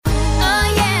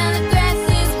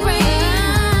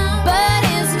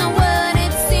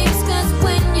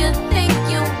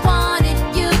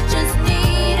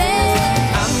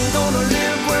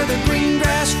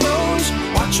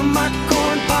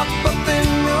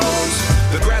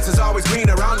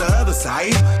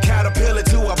sight. Caterpillar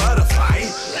to a butterfly.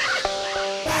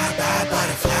 Bye bye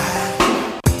butterfly.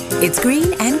 It's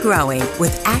Green and Growing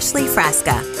with Ashley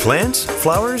Frasca. Plants,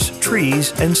 flowers,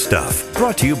 trees, and stuff.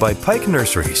 Brought to you by Pike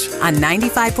Nurseries. On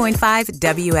 95.5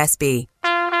 WSB.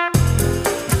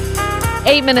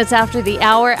 8 minutes after the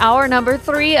hour number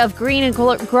 3 of Green and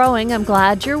Growing. I'm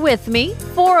glad you're with me.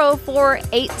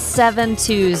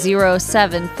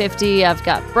 404-872-0750. I've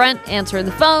got Brent answering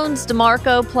the phones,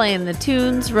 DeMarco playing the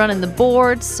tunes, running the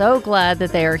board. So glad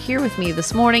that they are here with me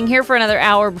this morning. Here for another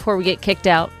hour before we get kicked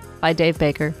out by Dave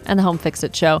Baker and the Home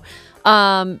Fix-It Show.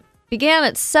 Began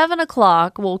at 7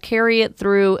 o'clock. We'll carry it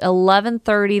through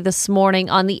 11:30 this morning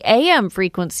on the AM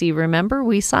frequency. Remember,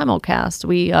 we simulcast.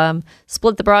 We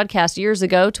split the broadcast years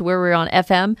ago to where we were on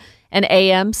FM and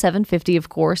AM 750, of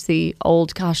course. The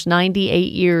old,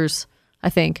 98 years, I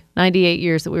think. 98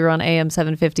 years that we were on AM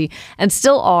 750 and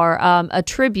still are a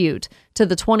tribute to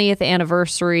the 20th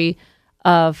anniversary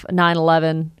of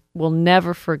 9/11. We'll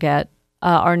never forget.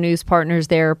 Our news partners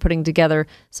there are putting together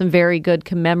some very good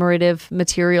commemorative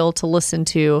material to listen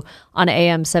to on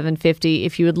AM 750.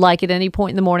 If you would like at any point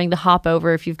in the morning to hop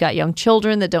over, if you've got young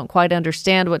children that don't quite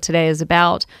understand what today is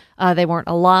about, they weren't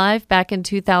alive back in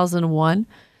 2001.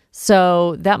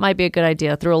 So that might be a good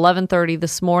idea. Through 11:30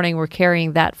 this morning, we're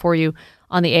carrying that for you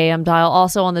on the AM dial.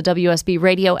 Also on the WSB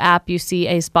radio app, you see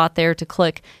a spot there to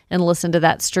click and listen to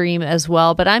that stream as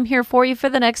well. But I'm here for you for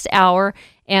the next hour,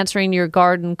 answering your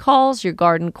garden calls, your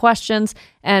garden questions,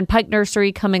 and Pike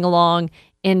Nursery coming along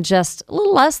in just a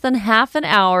little less than half an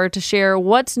hour to share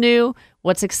what's new,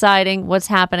 what's exciting, what's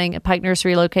happening at Pike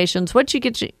Nursery locations, what you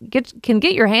can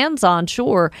get your hands on,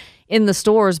 sure, in the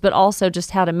stores, but also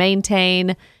just how to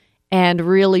maintain and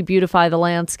really beautify the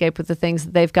landscape with the things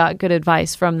that they've got. Good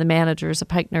advice from the managers at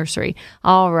Pike Nursery.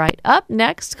 All right, up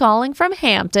next, calling from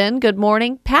Hampton. Good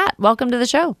morning, Pat. Welcome to the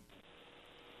show.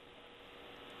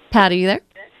 Pat, are you there?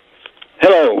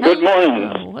 Hello. Good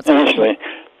morning, What's up? Ashley.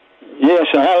 Yes,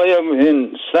 I live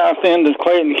in south end of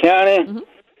Clayton County,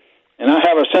 and I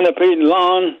have a centipede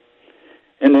lawn,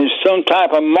 and there's some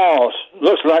type of moss,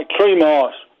 looks like tree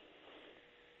moss,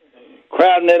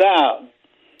 crowding it out.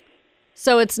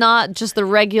 So it's not just the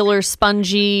regular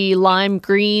spongy lime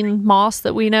green moss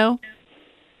that we know?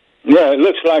 Yeah, it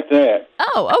looks like that.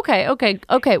 Oh, okay.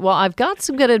 Well, I've got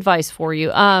some good advice for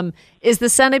you. Is the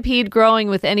centipede growing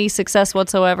with any success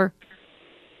whatsoever?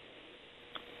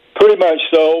 Pretty much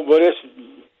so, but it's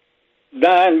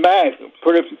dying back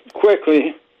pretty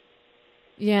quickly.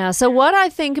 Yeah, so what I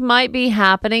think might be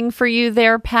happening for you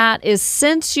there, Pat, is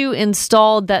since you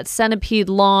installed that centipede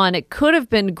lawn, it could have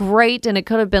been great and it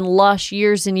could have been lush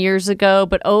years and years ago,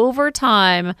 but over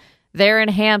time, there in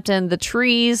Hampton, the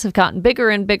trees have gotten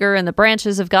bigger and bigger and the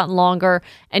branches have gotten longer,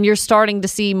 and you're starting to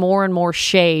see more and more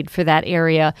shade for that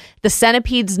area. The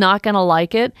centipede's not going to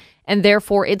like it, and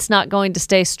therefore it's not going to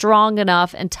stay strong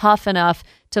enough and tough enough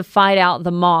to fight out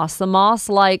the moss. The moss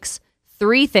likes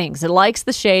three things. It likes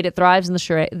the shade. It thrives in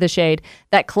the shade.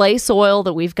 That clay soil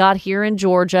that we've got here in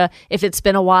Georgia, if it's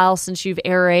been a while since you've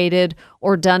aerated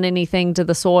or done anything to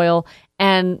the soil,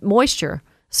 and moisture.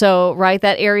 So, right,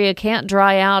 that area can't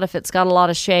dry out if it's got a lot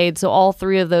of shade. So all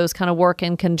three of those kind of work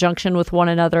in conjunction with one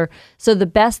another. So the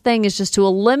best thing is just to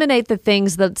eliminate the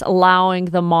things that's allowing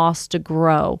the moss to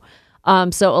grow.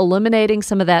 So eliminating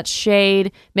some of that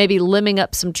shade, maybe limbing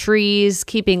up some trees,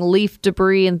 keeping leaf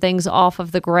debris and things off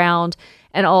of the ground,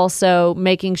 and also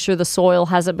making sure the soil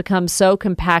hasn't become so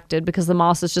compacted, because the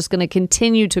moss is just going to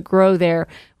continue to grow there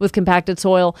with compacted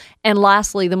soil. And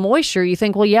lastly, the moisture. You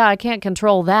think, well, yeah, I can't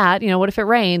control that. You know, what if it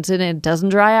rains and it doesn't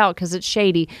dry out because it's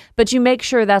shady? But you make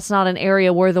sure that's not an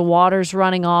area where the water's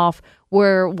running off,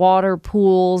 where water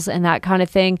pools and that kind of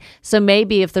thing. So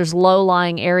maybe if there's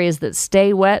low-lying areas that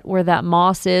stay wet where that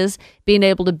moss is, being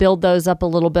able to build those up a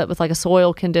little bit with like a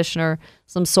soil conditioner,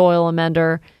 some soil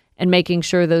amender, and making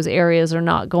sure those areas are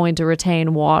not going to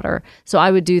retain water. So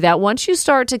I would do that. Once you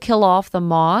start to kill off the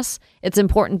moss, it's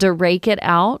important to rake it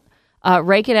out,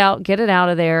 get it out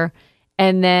of there.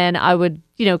 And then I would,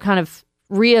 kind of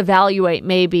reevaluate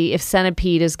maybe if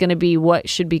centipede is going to be what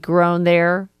should be grown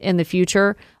there in the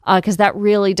future, because that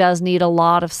really does need a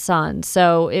lot of sun.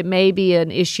 So it may be an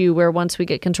issue where once we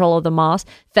get control of the moss,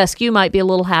 fescue might be a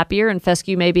little happier, and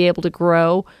fescue may be able to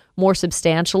grow more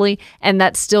substantially, and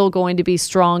that's still going to be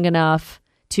strong enough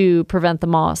to prevent the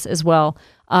moss as well.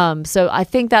 So I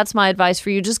think that's my advice for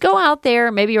you. Just go out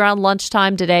there, maybe around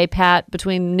lunchtime today, Pat,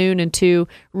 between noon and 2,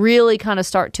 really kind of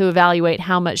start to evaluate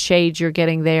how much shade you're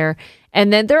getting there.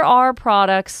 And then there are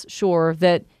products, sure,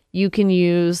 that you can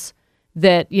use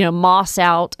that, moss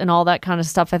out and all that kind of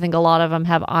stuff. I think a lot of them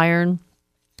have iron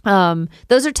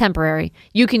Those are temporary.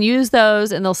 You can use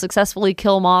those and they'll successfully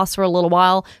kill moss for a little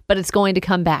while, but it's going to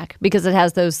come back because it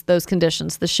has those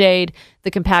conditions, the shade,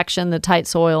 the compaction, the tight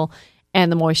soil, and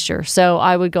the moisture. So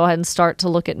I would go ahead and start to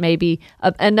look at maybe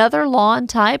another lawn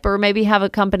type, or maybe have a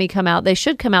company come out. They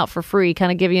should come out for free,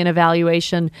 kind of give you an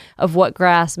evaluation of what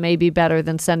grass may be better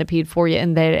than centipede for you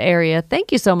in that area.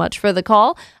 Thank you so much for the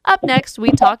call. Up next,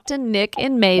 we talk to Nick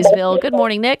in Maysville. Good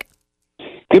morning, Nick.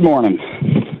 Good morning.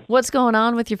 What's going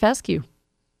on with your fescue?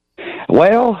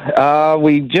 Well,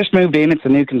 we just moved in. It's a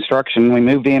new construction. We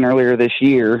moved in earlier this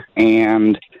year,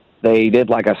 and they did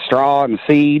like a straw and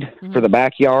seed for the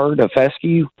backyard of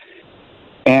fescue.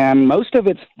 And most of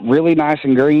it's really nice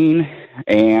and green,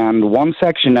 and one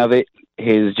section of it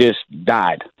has just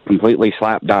died, completely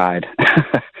slap died.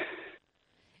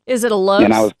 Is it a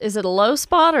low? Is it a low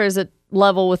spot, or is it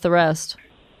level with the rest?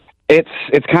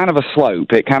 It's kind of a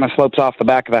slope. It kind of slopes off the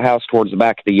back of the house towards the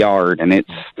back of the yard, and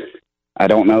I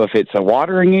don't know if it's a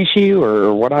watering issue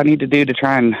or what I need to do to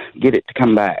try and get it to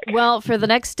come back. Well, for the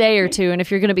next day or two, and if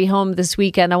you're going to be home this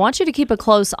weekend, I want you to keep a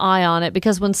close eye on it,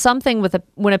 because when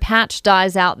when a patch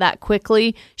dies out that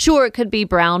quickly, sure, it could be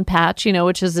brown patch,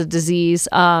 which is a disease.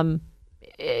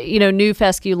 New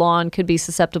fescue lawn could be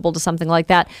susceptible to something like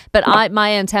that. But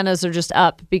my antennas are just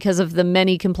up because of the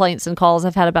many complaints and calls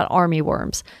I've had about army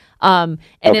worms. In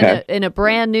a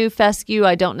brand new fescue,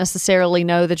 I don't necessarily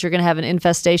know that you're going to have an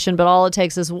infestation, but all it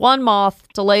takes is one moth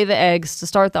to lay the eggs to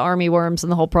start the army worms,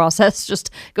 and the whole process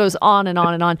just goes on and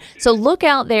on and on. So look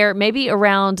out there, maybe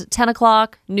around 10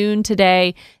 o'clock, noon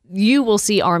today. You will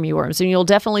see army worms, and you'll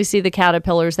definitely see the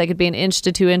caterpillars. They could be 1 inch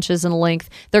to 2 inches in length.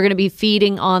 They're going to be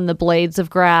feeding on the blades of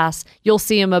grass. You'll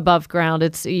see them above ground.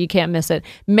 You can't miss it.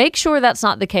 Make sure that's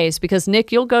not the case, because,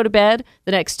 Nick, you'll go to bed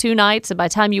the next 2 nights, and by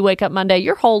the time you wake up Monday,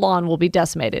 your whole lawn will be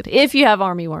decimated if you have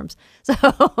army worms. So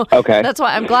okay. That's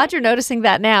why I'm glad you're noticing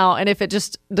that now. And if it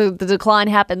just the decline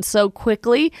happens so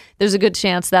quickly, there's a good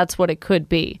chance that's what it could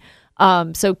be.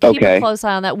 So keep a close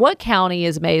eye on that. What county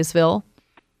is Maysville?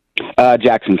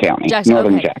 Jackson County,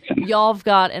 Northern Jackson. Y'all have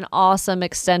got an awesome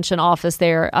extension office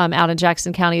there out in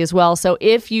Jackson County as well. So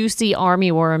if you see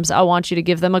army worms, I want you to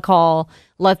give them a call.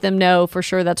 Let them know for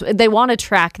sure. They want to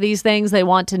track these things. They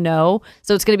want to know.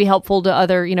 So it's going to be helpful to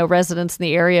other, residents in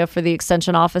the area for the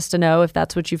extension office to know if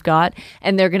that's what you've got.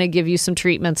 And they're going to give you some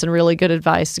treatments and really good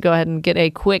advice to go ahead and get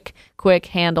a quick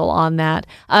handle on that.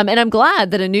 And I'm glad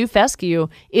that a new fescue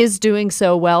is doing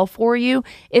so well for you.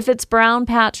 If it's brown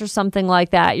patch or something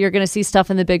like that, you're going to see stuff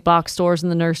in the big box stores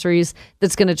and the nurseries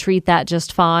that's going to treat that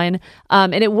just fine.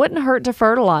 And it wouldn't hurt to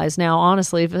fertilize now,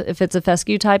 honestly. If it's a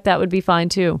fescue type, that would be fine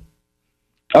too.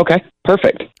 Okay,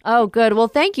 perfect. Oh, good. Well,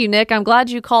 thank you, Nick. I'm glad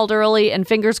you called early, and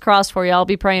fingers crossed for you. I'll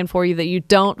be praying for you that you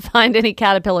don't find any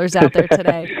caterpillars out there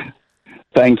today.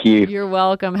 Thank you. You're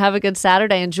welcome. Have a good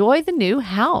Saturday. Enjoy the new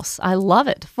house. I love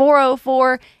it.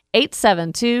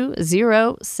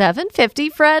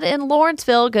 404-872-0750. Fred in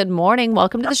Lawrenceville. Good morning.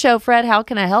 Welcome to the show, Fred. How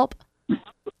can I help?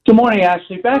 Good morning,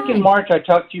 Ashley. Back in March, I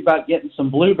talked to you about getting some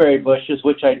blueberry bushes,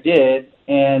 which I did,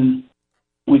 and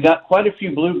we got quite a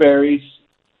few blueberries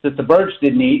that the birds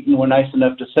didn't eat and were nice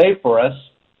enough to save for us.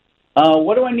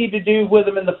 What do I need to do with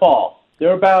them in the fall?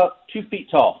 They're about 2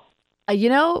 feet tall.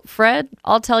 Fred,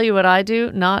 I'll tell you what I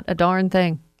do. Not a darn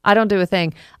thing. I don't do a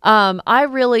thing.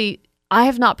 I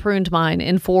have not pruned mine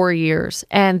in 4 years,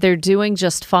 and they're doing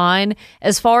just fine.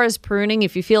 As far as pruning,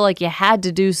 if you feel like you had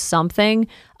to do something,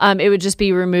 it would just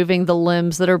be removing the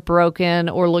limbs that are broken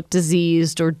or look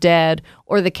diseased or dead,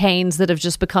 or the canes that have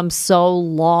just become so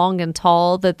long and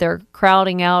tall that they're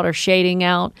crowding out or shading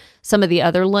out some of the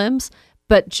other limbs.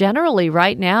 But generally,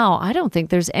 right now, I don't think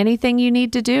there's anything you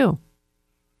need to do.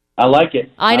 I like it.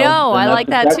 I know. I like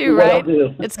that too, right?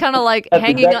 It's kind of like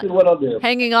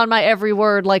hanging on my every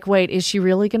word. Like, wait, is she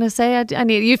really going to say I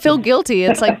need? You feel guilty.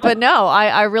 It's like, but no,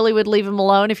 I really would leave them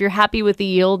alone. If you're happy with the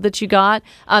yield that you got,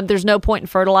 there's no point in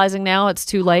fertilizing now. It's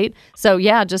too late. So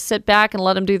yeah, just sit back and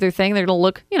let them do their thing. They're going to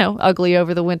look, ugly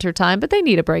over the winter time, but they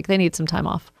need a break. They need some time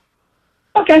off.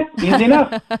 Okay, easy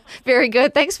enough. Very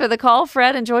good. Thanks for the call,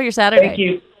 Fred. Enjoy your Saturday. Thank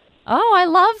you. Oh, I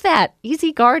love that.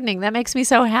 Easy gardening. That makes me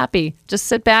so happy. Just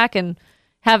sit back and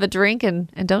have a drink and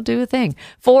don't do a thing.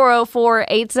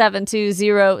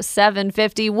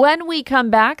 404-872-0750. When we come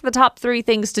back, the top 3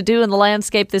 things to do in the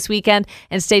landscape this weekend.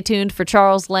 And stay tuned for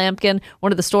Charles Lampkin,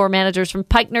 one of the store managers from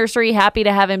Pike Nursery. Happy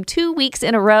to have him 2 weeks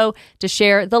in a row to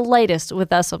share the latest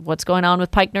with us of what's going on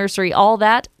with Pike Nursery. All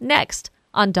that next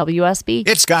on WSB.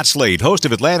 It's Scott Slade, host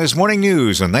of Atlanta's Morning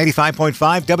News on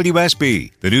 95.5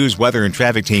 WSB. The news, weather, and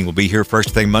traffic team will be here first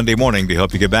thing Monday morning to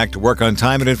help you get back to work on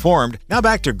time and informed. Now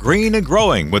back to Green and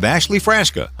Growing with Ashley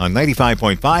Frasca on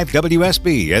 95.5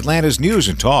 WSB, Atlanta's News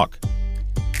and Talk.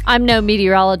 I'm no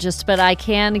meteorologist, but I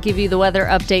can give you the weather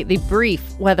update, the brief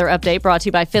weather update brought to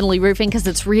you by Finley Roofing, because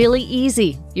it's really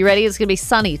easy. You ready? It's going to be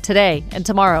sunny today and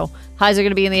tomorrow. Highs are going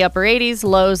to be in the upper 80s,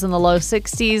 lows in the low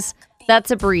 60s.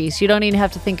 That's a breeze. You don't even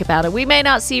have to think about it. We may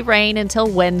not see rain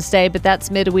until Wednesday, but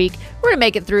that's midweek. We're going to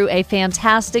make it through a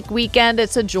fantastic weekend.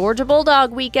 It's a Georgia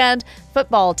Bulldog weekend.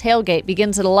 Football tailgate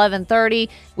begins at 11:30.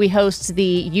 We host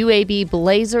the UAB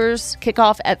Blazers.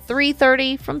 Kickoff at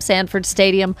 3:30 from Sanford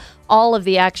Stadium. All of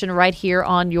the action right here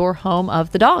on your home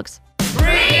of the Dogs.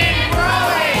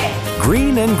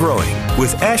 Green and Growing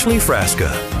with Ashley Frasca.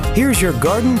 Here's your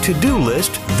garden to-do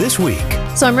list this week.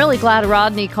 So I'm really glad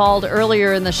Rodney called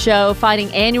earlier in the show.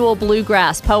 Fighting annual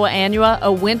bluegrass, Poa annua,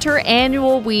 a winter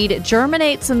annual weed. It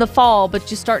germinates in the fall, but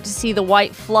you start to see the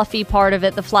white fluffy part of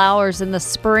it, the flowers in the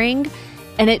spring.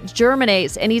 And it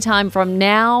germinates anytime from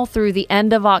now through the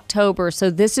end of October.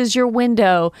 So this is your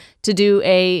window to do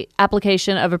a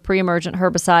application of a pre-emergent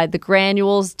herbicide. The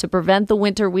granules to prevent the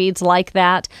winter weeds like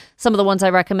that. Some of the ones I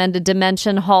recommended: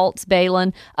 Dimension, Haltz,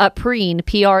 Balin, Preen,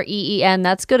 Preen.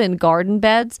 That's good in garden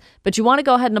beds. But you want to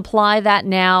go ahead and apply that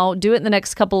now. Do it in the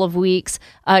next couple of weeks.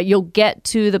 You'll get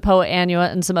to the Poa annua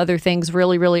and some other things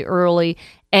really, really early.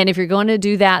 And if you're going to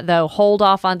do that, though, hold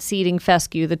off on seeding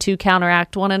fescue. The two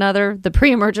counteract one another. The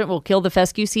pre-emergent will kill the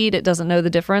fescue seed. It doesn't know the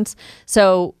difference.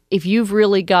 So if you've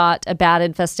really got a bad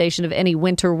infestation of any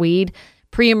winter weed,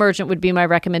 pre-emergent would be my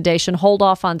recommendation. Hold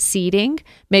off on seeding.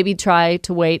 Maybe try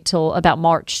to wait till about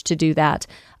March to do that.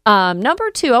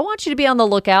 Number 2, I want you to be on the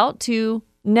lookout to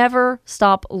never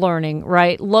stop learning,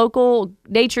 right? Local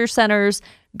nature centers,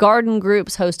 garden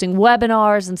groups hosting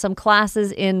webinars and some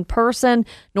classes in person.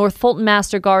 North Fulton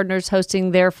Master Gardeners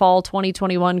hosting their fall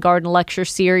 2021 garden lecture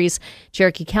series.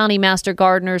 Cherokee County Master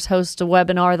Gardeners host a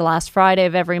webinar the last Friday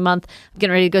of every month. I'm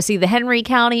getting ready to go see the Henry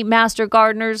County Master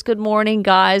Gardeners. Good morning,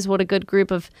 guys. What a good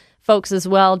group of folks as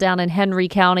well down in Henry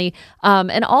County.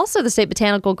 And also the State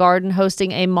Botanical Garden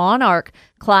hosting a monarch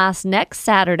class next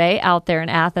Saturday out there in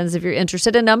Athens if you're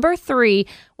interested. And number 3,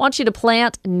 I want you to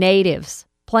plant natives.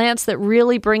 Plants that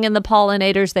really bring in the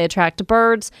pollinators. They attract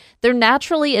birds. They're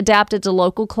naturally adapted to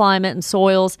local climate and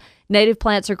soils. Native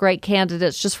plants are great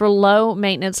candidates just for low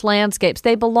maintenance landscapes.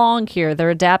 They belong here. They're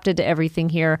adapted to everything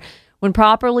here. When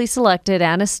properly selected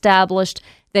and established,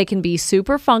 they can be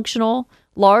super functional,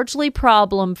 largely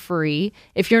problem-free.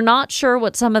 If you're not sure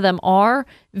what some of them are,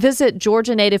 visit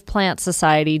Georgia Native Plant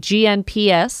Society,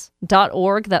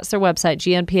 GNPS.org. That's their website,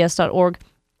 GNPS.org.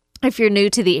 If you're new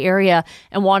to the area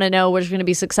and want to know where's going to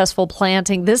be successful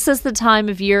planting, this is the time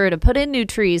of year to put in new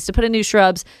trees, to put in new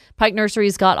shrubs. Pike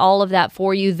Nursery's got all of that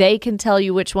for you. They can tell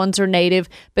you which ones are native,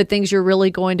 but things you're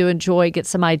really going to enjoy. Get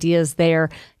some ideas there.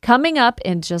 Coming up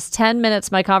in just 10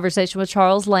 minutes, my conversation with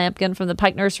Charles Lampkin from the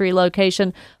Pike Nursery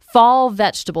location. Fall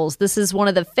vegetables. This is one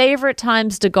of the favorite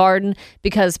times to garden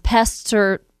because pests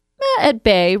are at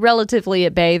bay, relatively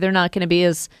at bay. They're not going to be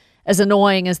as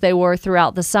annoying as they were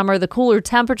throughout the summer. The cooler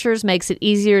temperatures makes it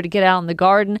easier to get out in the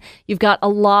garden. You've got a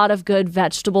lot of good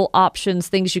vegetable options,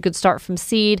 things you could start from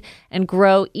seed and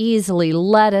grow easily.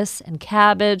 Lettuce and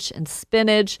cabbage and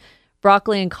spinach,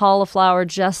 broccoli and cauliflower,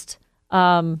 just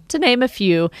to name a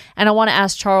few. And I want to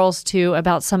ask Charles, too,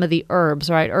 about some of the herbs,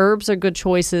 right? Herbs are good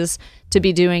choices to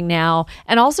be doing now,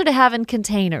 and also to have in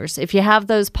containers. If you have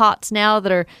those pots now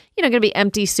that are, going to be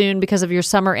empty soon because of your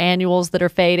summer annuals that are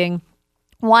fading,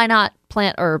 why not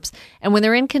plant herbs? And when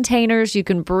they're in containers, you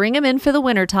can bring them in for the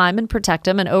wintertime and protect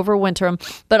them and overwinter them,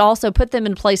 but also put them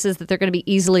in places that they're going to be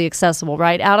easily accessible,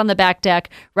 right? Out on the back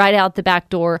deck, right out the back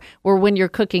door, or when you're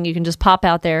cooking, you can just pop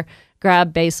out there,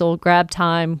 grab basil, grab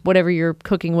thyme, whatever you're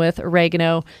cooking with,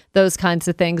 oregano, those kinds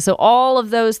of things. So all of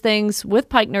those things with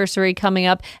Pike Nursery coming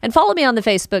up. And follow me on the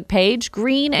Facebook page,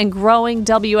 Green and Growing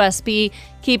WSB.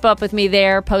 Keep up with me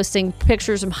there, posting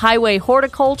pictures from highway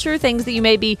horticulture, things that you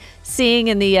may be seeing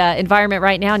in the environment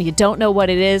right now and you don't know what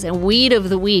it is. And Weed of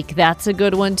the Week, that's a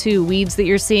good one too. Weeds that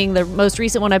you're seeing. The most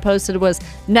recent one I posted was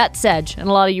nutsedge, and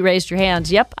a lot of you raised your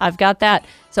hands. Yep, I've got that.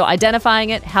 So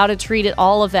identifying it, how to treat it,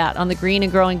 all of that on the Green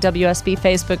and Growing WSB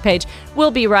Facebook page.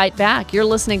 We'll be right back. You're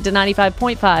listening to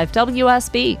 95.5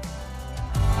 WSB.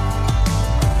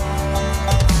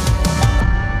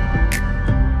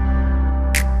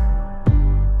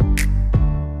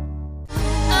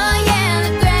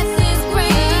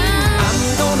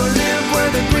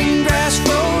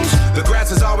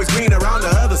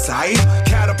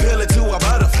 Caterpillar to a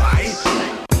butterfly.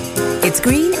 It's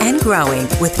Green and Growing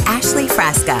with Ashley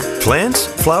Frasca Plants,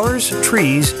 flowers,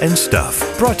 trees, and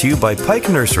stuff. Brought to you by Pike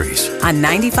Nurseries. on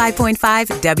 95.5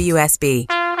 WSB.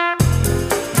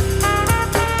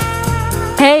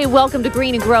 Hey, welcome to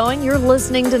Green and Growing. You're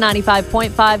listening to 95.5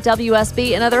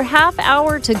 WSB. Another half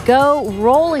hour to go,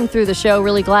 rolling through the show.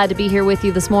 Really glad to be here with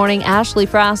you this morning. Ashley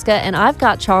Frasca, and I've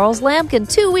got Charles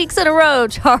Lampkin 2 weeks in a row.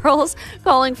 Charles,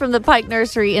 calling from the Pike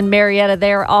Nursery in Marietta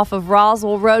there off of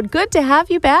Roswell Road. Good to have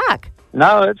you back.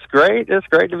 No, it's great. It's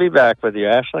great to be back with you,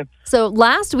 Ashley. So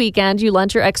last weekend, you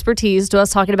lent your expertise to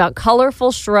us talking about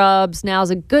colorful shrubs. Now is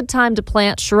a good time to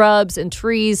plant shrubs and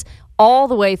trees all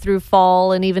the way through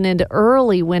fall and even into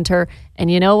early winter.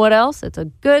 And you know what else? It's a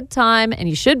good time, and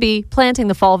you should be planting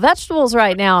the fall vegetables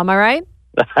right now. Am I right?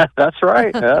 That's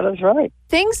right. Yeah, that's right.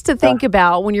 Things to think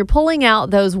about when you're pulling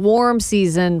out those warm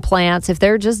season plants, if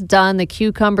they're just done, the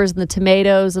cucumbers and the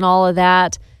tomatoes and all of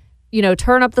that, you know,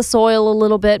 turn up the soil a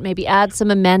little bit, maybe add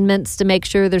some amendments to make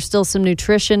sure there's still some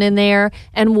nutrition in there.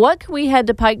 And what can we head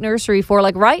to Pike Nursery for?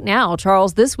 Like right now,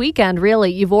 Charles, this weekend,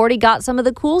 really, you've already got some of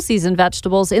the cool season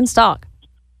vegetables in stock.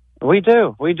 We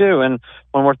do. And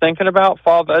when we're thinking about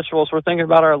fall vegetables, we're thinking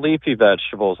about our leafy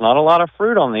vegetables. Not a lot of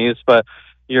fruit on these, but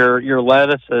your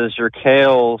lettuces, your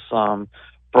kales,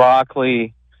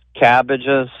 broccoli,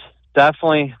 cabbages,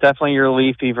 definitely your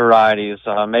leafy varieties.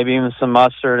 Maybe even some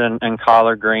mustard and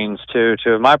collard greens too.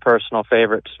 Two of my personal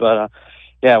favorites. But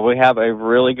yeah, we have a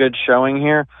really good showing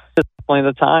here. It's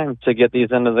definitely the time to get these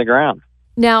into the ground.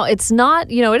 Now, it's not,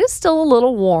 you know, it is still a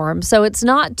little warm, so it's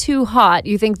not too hot.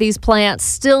 You think these plants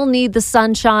still need the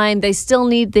sunshine. They still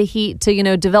need the heat to, you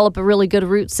know, develop a really good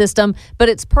root system, but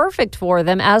it's perfect for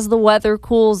them. As the weather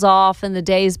cools off and the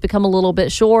days become a little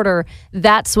bit shorter,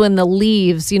 that's when the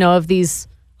leaves, you know, of these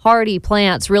hardy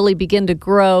plants really begin to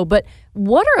grow. But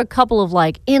what are a couple of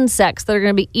like insects that are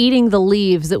going to be eating the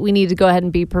leaves that we need to go ahead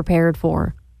and be prepared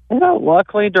for? You know,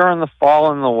 luckily during the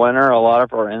fall and the winter, a lot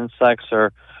of our insects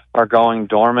are going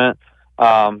dormant,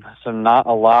 so not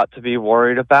a lot to be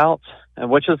worried about, and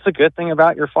which is the good thing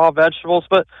about your fall vegetables.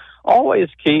 But always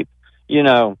keep, you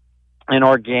know, an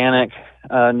organic,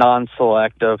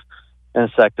 non-selective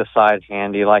insecticide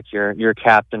handy, like your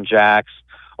Captain Jack's,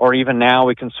 or even now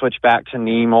we can switch back to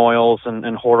neem oils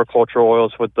and horticultural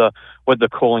oils with the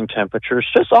cooling temperatures.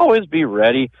 Just always be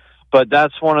ready. But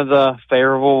that's one of the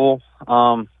favorable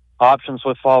options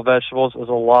with fall vegetables is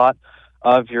a lot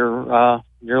of your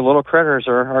little critters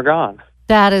are gone.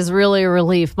 That is really a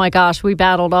relief. My gosh, we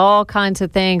battled all kinds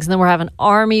of things, and then we're having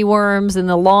army worms in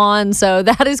the lawn. So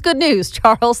that is good news,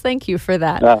 Charles. Thank you for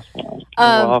that. You're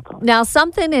welcome. Now,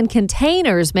 something in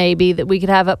containers maybe that we could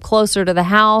have up closer to the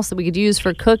house that we could use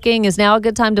for cooking. Is now a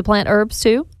good time to plant herbs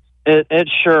too? It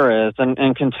sure is,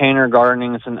 and container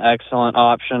gardening is an excellent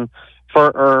option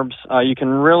for herbs. You can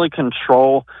really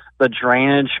control the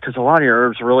drainage because a lot of your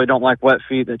herbs really don't like wet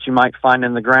feet that you might find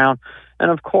in the ground. And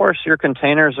of course, your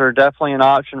containers are definitely an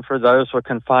option for those with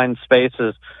confined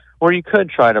spaces where you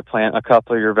could try to plant a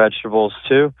couple of your vegetables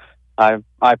too. I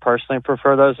personally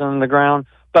prefer those in the ground.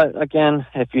 But again,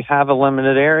 if you have a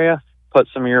limited area, put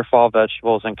some of your fall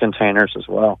vegetables in containers as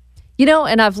well. You know,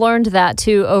 and I've learned that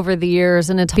too over the years.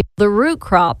 And it's the root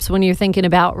crops, when you're thinking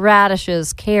about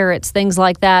radishes, carrots, things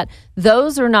like that,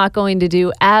 those are not going to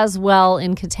do as well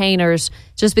in containers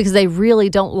just because they really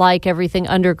don't like everything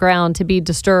underground to be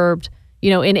disturbed, you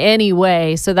know, in any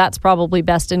way. So that's probably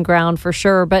best in ground for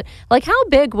sure. But like, how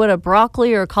big would a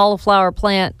broccoli or cauliflower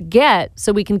plant get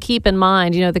so we can keep in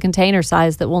mind, you know, the container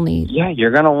size that we'll need? Yeah,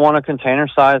 you're going to want a container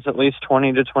size at least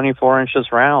 20 to 24 inches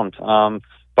round.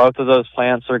 Both of those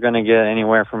plants are going to get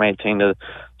anywhere from 18 to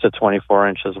 24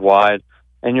 inches wide,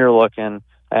 and you're looking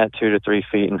at 2 to 3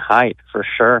 feet in height for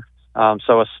sure.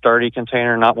 So a sturdy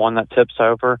container, not one that tips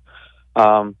over.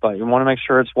 But you want to make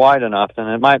sure it's wide enough. And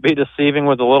it might be deceiving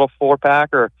with a little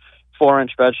 4-pack or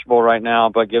 4-inch vegetable right now,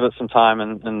 but give it some time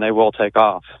and they will take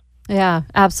off. Yeah,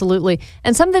 absolutely.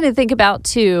 And something to think about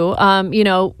too, you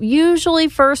know, usually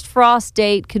first frost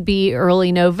date could be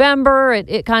early November.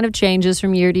 It kind of changes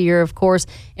from year to year, of course.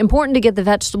 Important to get the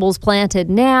vegetables planted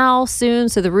now, soon,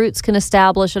 so the roots can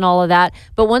establish and all of that.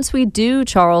 But once we do,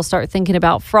 Charles, start thinking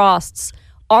about frosts,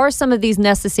 are some of these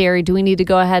necessary? Do we need to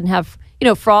go ahead and have, you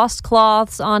know, frost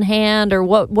cloths on hand, or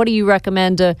what do you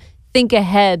recommend to think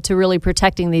ahead to really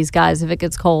protecting these guys if it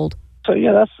gets cold? So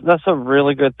yeah, that's a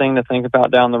really good thing to think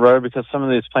about down the road, because some of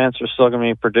these plants are still going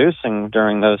to be producing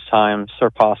during those times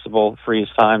or possible freeze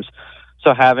times.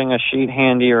 So having a sheet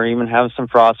handy or even having some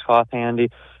frost cloth handy,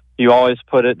 you always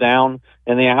put it down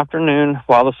in the afternoon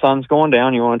while the sun's going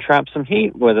down. You want to trap some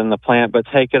heat within the plant, but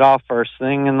take it off first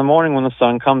thing in the morning when the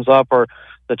sun comes up, or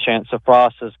the chance of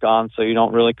frost is gone, so you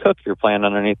don't really cook your plant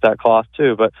underneath that cloth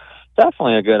too. But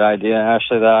definitely a good idea,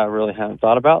 Ashley, that I really hadn't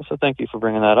thought about. So thank you for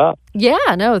bringing that up.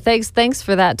 Yeah, no, thanks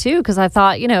for that too, because I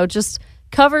thought, just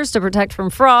covers to protect from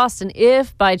frost, and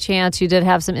if by chance you did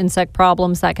have some insect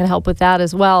problems, that could help with that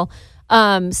as well.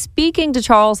 Speaking to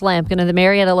Charles Lampkin of the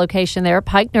Marietta location there,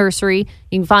 Pike Nursery,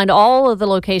 you can find all of the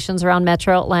locations around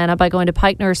Metro Atlanta by going to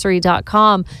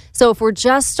pikenursery.com. So if we're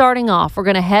just starting off, we're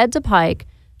going to head to Pike.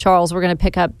 Charles, we're going to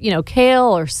pick up,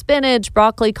 kale or spinach,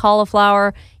 broccoli,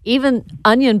 cauliflower, even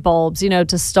onion bulbs,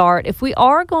 to start. If we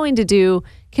are going to do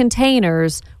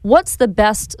containers, what's the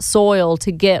best soil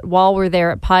to get while we're there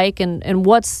at Pike, and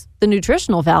what's the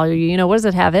nutritional value? What does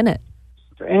it have in it?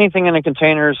 For anything in the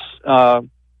containers,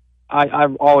 I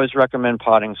always recommend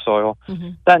potting soil. Mm-hmm.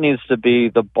 That needs to be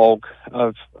the bulk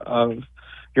of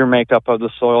your makeup of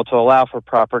the soil to allow for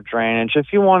proper drainage.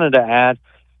 If you wanted to add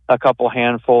a couple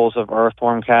handfuls of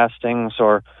earthworm castings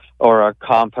or a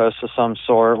compost of some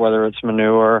sort, whether it's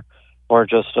manure or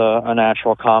just a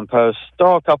natural compost,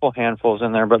 throw a couple handfuls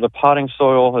in there. But the potting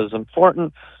soil is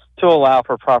important to allow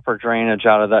for proper drainage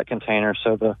out of that container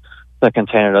so the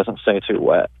container doesn't stay too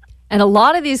wet. And a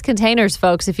lot of these containers,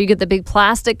 folks, if you get the big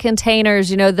plastic containers,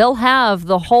 they'll have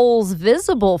the holes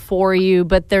visible for you,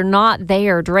 but they're not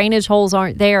there. Drainage holes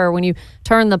aren't there when you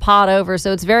turn the pot over.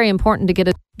 So it's very important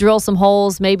to drill some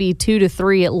holes, maybe 2 to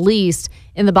 3 at least,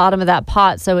 in the bottom of that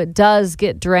pot so it does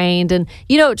get drained. And,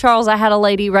 Charles, I had a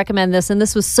lady recommend this, and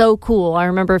this was so cool. I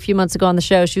remember a few months ago on the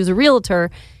show, she was a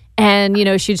realtor, and,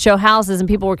 she'd show houses, and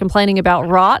people were complaining about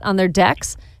rot on their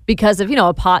decks because of,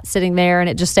 a pot sitting there and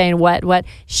it just staying wet.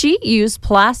 She used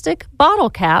plastic bottle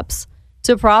caps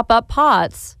to prop up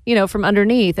pots, from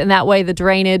underneath. And that way the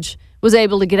drainage was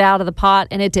able to get out of the pot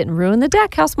and it didn't ruin the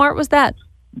deck. How smart was that?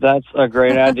 That's a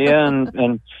great idea.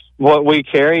 And what we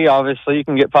carry, obviously, you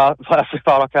can get plastic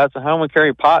bottle caps at home. We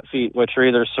carry pot feet, which are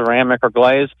either ceramic or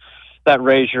glazed, that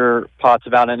raise your pots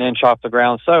about an inch off the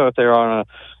ground. So if they're on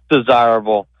a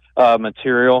desirable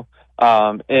material,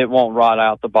 it won't rot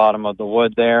out the bottom of the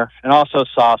wood there. And also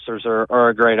saucers are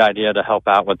a great idea to help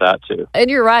out with that too. And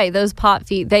you're right, those pot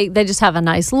feet, they just have a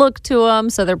nice look to them,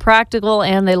 so they're practical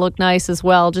and they look nice as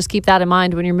well. Just keep that in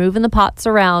mind when you're moving the pots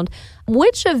around.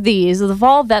 Which of these, the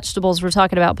fall vegetables we're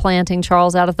talking about planting,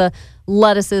 Charles, out of the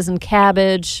lettuces and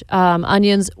cabbage,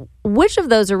 onions, which of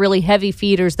those are really heavy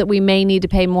feeders that we may need to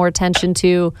pay more attention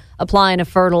to applying a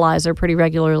fertilizer pretty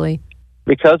regularly?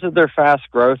 Because of their fast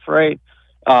growth rate,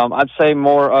 I'd say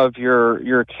more of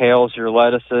your kales, your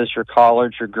lettuces, your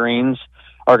collards, your greens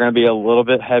are going to be a little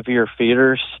bit heavier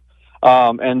feeders.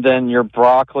 And then your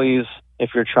broccolis, if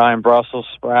you're trying Brussels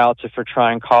sprouts, if you're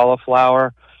trying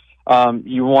cauliflower,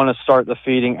 you want to start the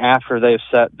feeding after they've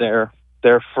set their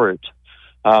fruit.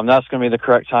 That's going to be the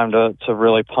correct time to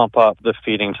really pump up the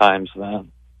feeding times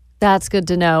then. That's good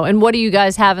to know. And what do you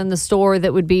guys have in the store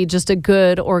that would be just a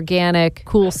good, organic,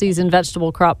 cool season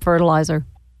vegetable crop fertilizer?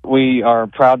 We are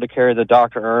proud to carry the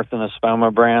Dr. Earth and the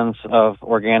Espoma brands of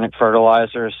organic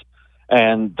fertilizers,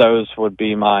 and those would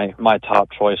be my top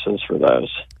choices for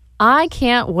those. I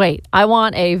can't wait. I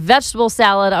want a vegetable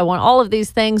salad. I want all of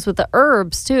these things with the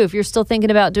herbs, too. If you're still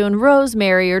thinking about doing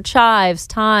rosemary or chives,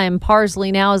 thyme,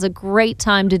 parsley, now is a great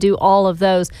time to do all of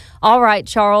those. All right,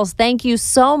 Charles, thank you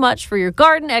so much for your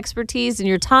garden expertise and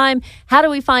your time. How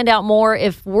do we find out more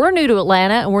if we're new to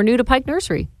Atlanta and we're new to Pike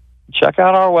Nursery? Check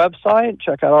out our website.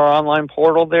 Check out our online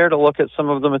portal there to look at some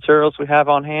of the materials we have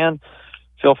on hand.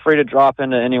 Feel free to drop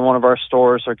into any one of our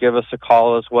stores or give us a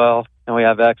call as well. And we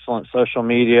have excellent social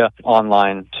media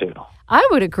online, too. I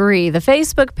would agree. The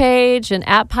Facebook page and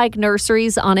at Pike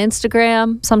Nurseries on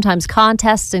Instagram, sometimes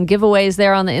contests and giveaways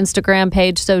there on the Instagram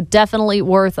page, so definitely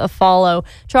worth a follow.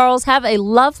 Charles, have a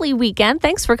lovely weekend.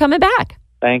 Thanks for coming back.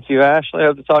 Thank you, Ashley. I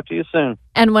hope to talk to you soon.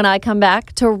 And when I come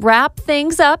back to wrap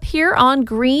things up here on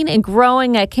Green and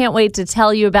Growing, I can't wait to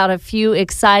tell you about a few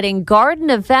exciting garden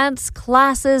events,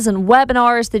 classes, and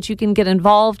webinars that you can get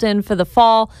involved in for the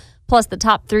fall, plus the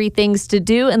top 3 things to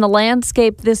do in the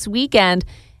landscape this weekend.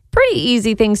 Pretty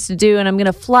easy things to do, and I'm going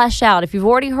to flesh out. If you've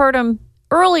already heard them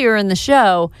earlier in the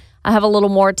show, I have a little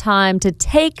more time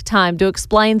to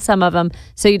explain some of them,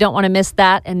 so you don't want to miss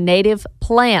that, and native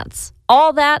plants.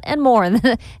 All that and more in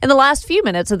the last few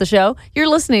minutes of the show. You're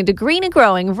listening to Green and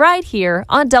Growing right here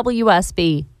on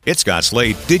WSB. It's Scott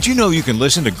Slade. Did you know you can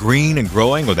listen to Green and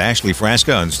Growing with Ashley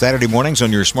Frasca on Saturday mornings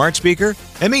on your smart speaker?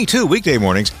 And me too, weekday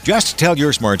mornings. Just tell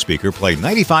your smart speaker, play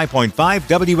 95.5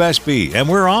 WSB, and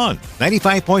we're on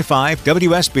 95.5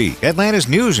 WSB, Atlanta's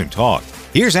News and Talk.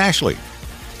 Here's Ashley.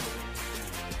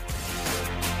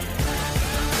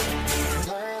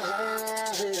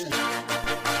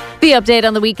 The update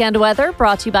on the weekend weather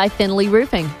brought to you by Finley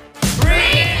Roofing.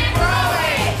 Green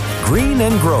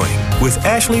and Growing with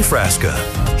Ashley Frasca.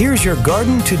 Here's your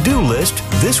garden to-do list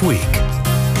this week.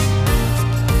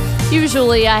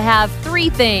 Usually I have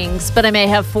 3 things, but I may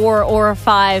have 4 or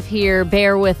 5 here.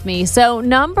 Bear with me. So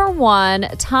number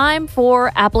 1, time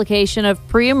for application of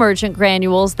pre-emergent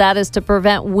granules. That is to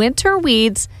prevent winter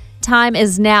weeds. Time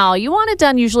is now. You want it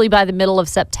done usually by the middle of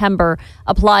September.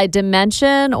 Apply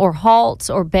Dimension or Halts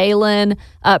or Balin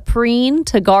Preen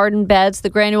to garden beds. The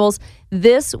granules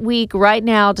this week right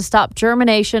now to stop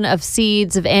germination of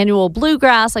seeds of annual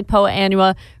bluegrass like Poa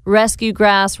annua, rescue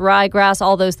grass, ryegrass,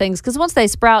 all those things. Because once they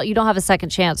sprout, you don't have a second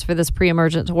chance for this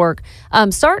pre-emergent to work.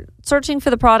 Start searching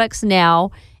for the products now.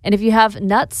 And if you have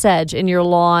nut sedge in your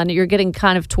lawn, you're getting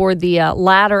kind of toward the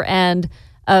latter end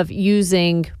of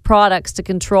using products to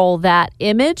control that.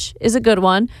 Image is a good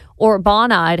one, or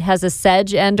Bonide has a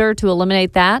sedge ender to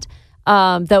eliminate that.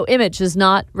 Though Image is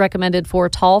not recommended for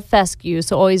tall fescue,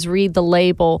 so always read the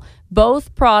label.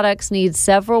 Both products need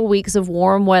several weeks of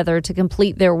warm weather to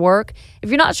complete their work. If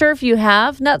you're not sure if you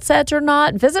have nut sedge or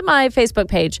not, visit my Facebook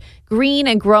page, Green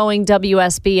and Growing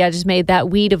WSB. I just made that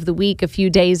weed of the week a few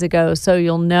days ago, so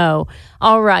you'll know.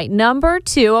 All right, number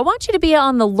 2, I want you to be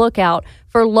on the lookout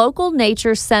for local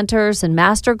nature centers and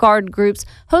master garden groups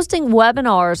hosting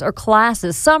webinars or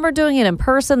classes. Some are doing it in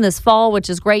person this fall, which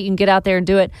is great. You can get out there and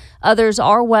do it. Others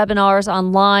are webinars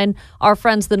online. Our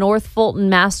friends, the North Fulton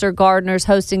Master Gardeners,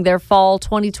 hosting their fall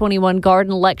 2021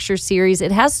 garden lecture series.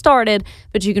 It has started,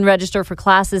 but you can register for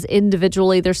classes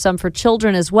individually. There's some for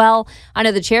children as well. I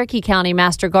know the Cherokee County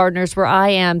Master Gardeners, where I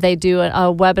am, they do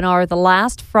a webinar the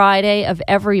last Friday of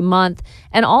every month.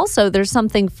 And also there's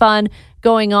something fun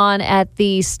going on at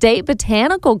the State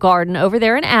Botanical Garden over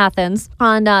there in Athens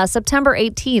on September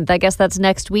 18th. I guess that's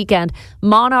next weekend.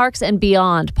 Monarchs and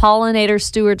Beyond, pollinator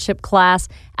stewardship class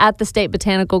at the State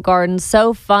Botanical Garden.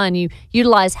 So fun. You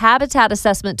utilize habitat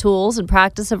assessment tools and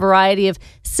practice a variety of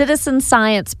citizen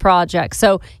science projects.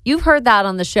 So you've heard that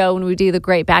on the show when we do the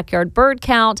Great Backyard Bird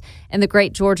Count and the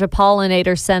Great Georgia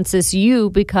Pollinator Census. You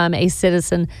become a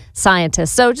citizen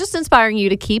scientist. So just inspiring you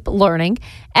to keep learning.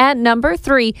 And number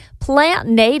 3, plant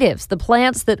natives, the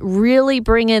plants that really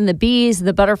bring in the bees,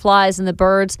 the butterflies, and the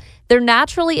birds. They're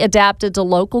naturally adapted to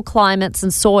local climates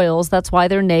and soils. That's why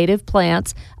they're native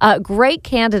plants. Great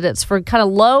candidates for kind of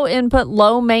low input,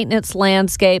 low maintenance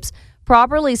landscapes,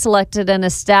 properly selected and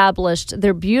established.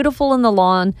 They're beautiful in the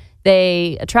lawn.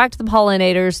 They attract the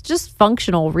pollinators, just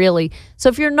functional, really. So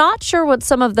if you're not sure what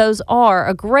some of those are,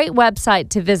 a great website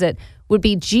to visit would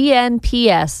be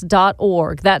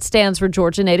gnps.org. That stands for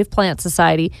Georgia Native Plant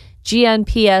Society.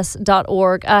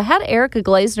 gnps.org. I had Erica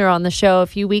Glazner on the show a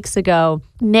few weeks ago.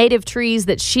 Native trees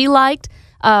that she liked,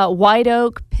 white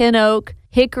oak, pin oak,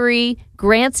 hickory,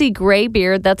 Grancy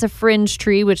graybeard, that's a fringe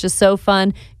tree, which is so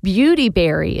fun.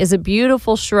 Beautyberry is a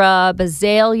beautiful shrub.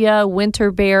 Azalea,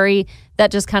 winterberry, that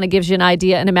just kind of gives you an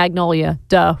idea. And a magnolia,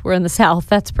 duh, we're in the South.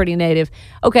 That's pretty native.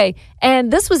 Okay,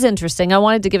 and this was interesting. I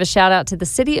wanted to give a shout out to the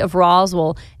city of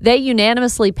Roswell. They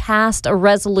unanimously passed a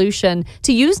resolution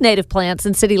to use native plants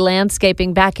in city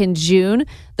landscaping back in June.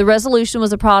 The resolution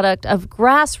was a product of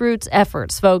grassroots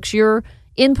efforts, folks. Your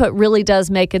input really does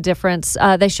make a difference.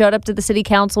 They showed up to the city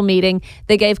council meeting.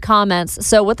 They gave comments.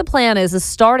 So what the plan is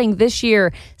starting this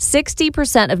year,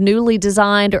 60% of newly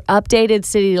designed or updated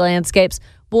city landscapes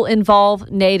will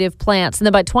involve native plants. And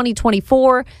then by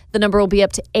 2024, the number will be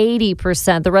up to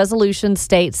 80%. The resolution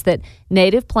states that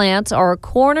native plants are a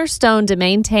cornerstone to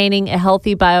maintaining a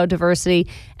healthy biodiversity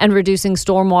and reducing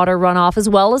stormwater runoff, as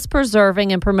well as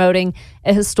preserving and promoting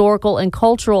a historical and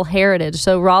cultural heritage.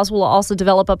 So Roswell will also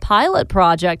develop a pilot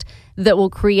project that will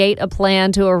create a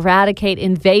plan to eradicate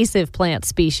invasive plant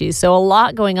species. So a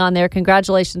lot going on there.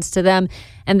 Congratulations to them.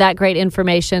 And that great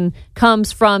information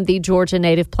comes from the Georgia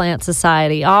Native Plant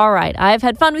Society. All right. I've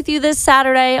had fun with you this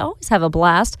Saturday. I always have a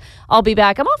blast. I'll be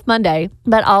back. I'm off Monday,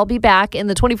 but I'll be back in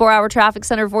the 24-hour traffic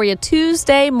center for you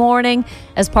Tuesday morning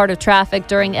as part of traffic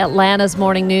during Atlanta's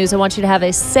morning news. I want you to have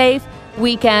a safe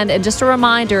weekend. And just a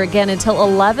reminder, again, until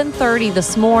 11:30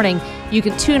 this morning, you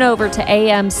can tune over to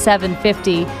AM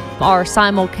 750, our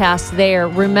simulcast there,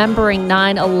 remembering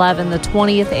 9/11, the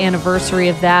 20th anniversary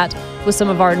of that, with some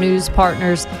of our news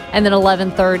partners. And then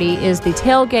 11:30 is the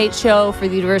tailgate show for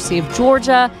the University of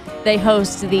Georgia. They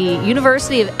host the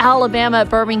University of Alabama at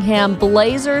Birmingham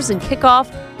Blazers and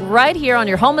kickoff right here on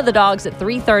your home of the Dogs at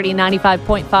 3:30,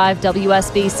 95.5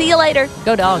 WSB. See you later.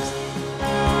 Go Dogs.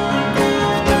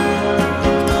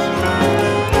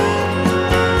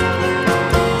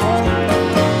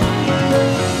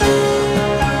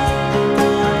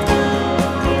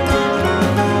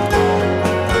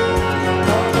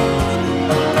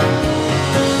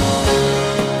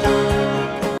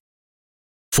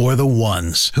 For the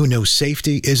ones who know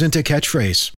safety isn't a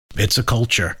catchphrase, it's a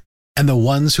culture. And the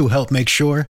ones who help make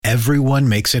sure everyone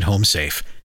makes it home safe.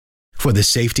 For the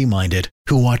safety-minded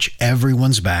who watch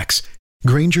everyone's backs,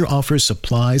 Grainger offers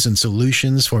supplies and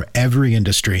solutions for every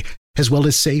industry, as well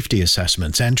as safety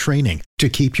assessments and training to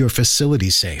keep your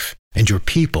facilities safe and your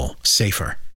people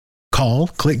safer. Call,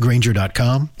 click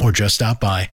Grainger.com, or just stop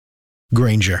by.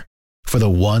 Grainger, for the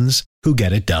ones who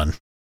get it done.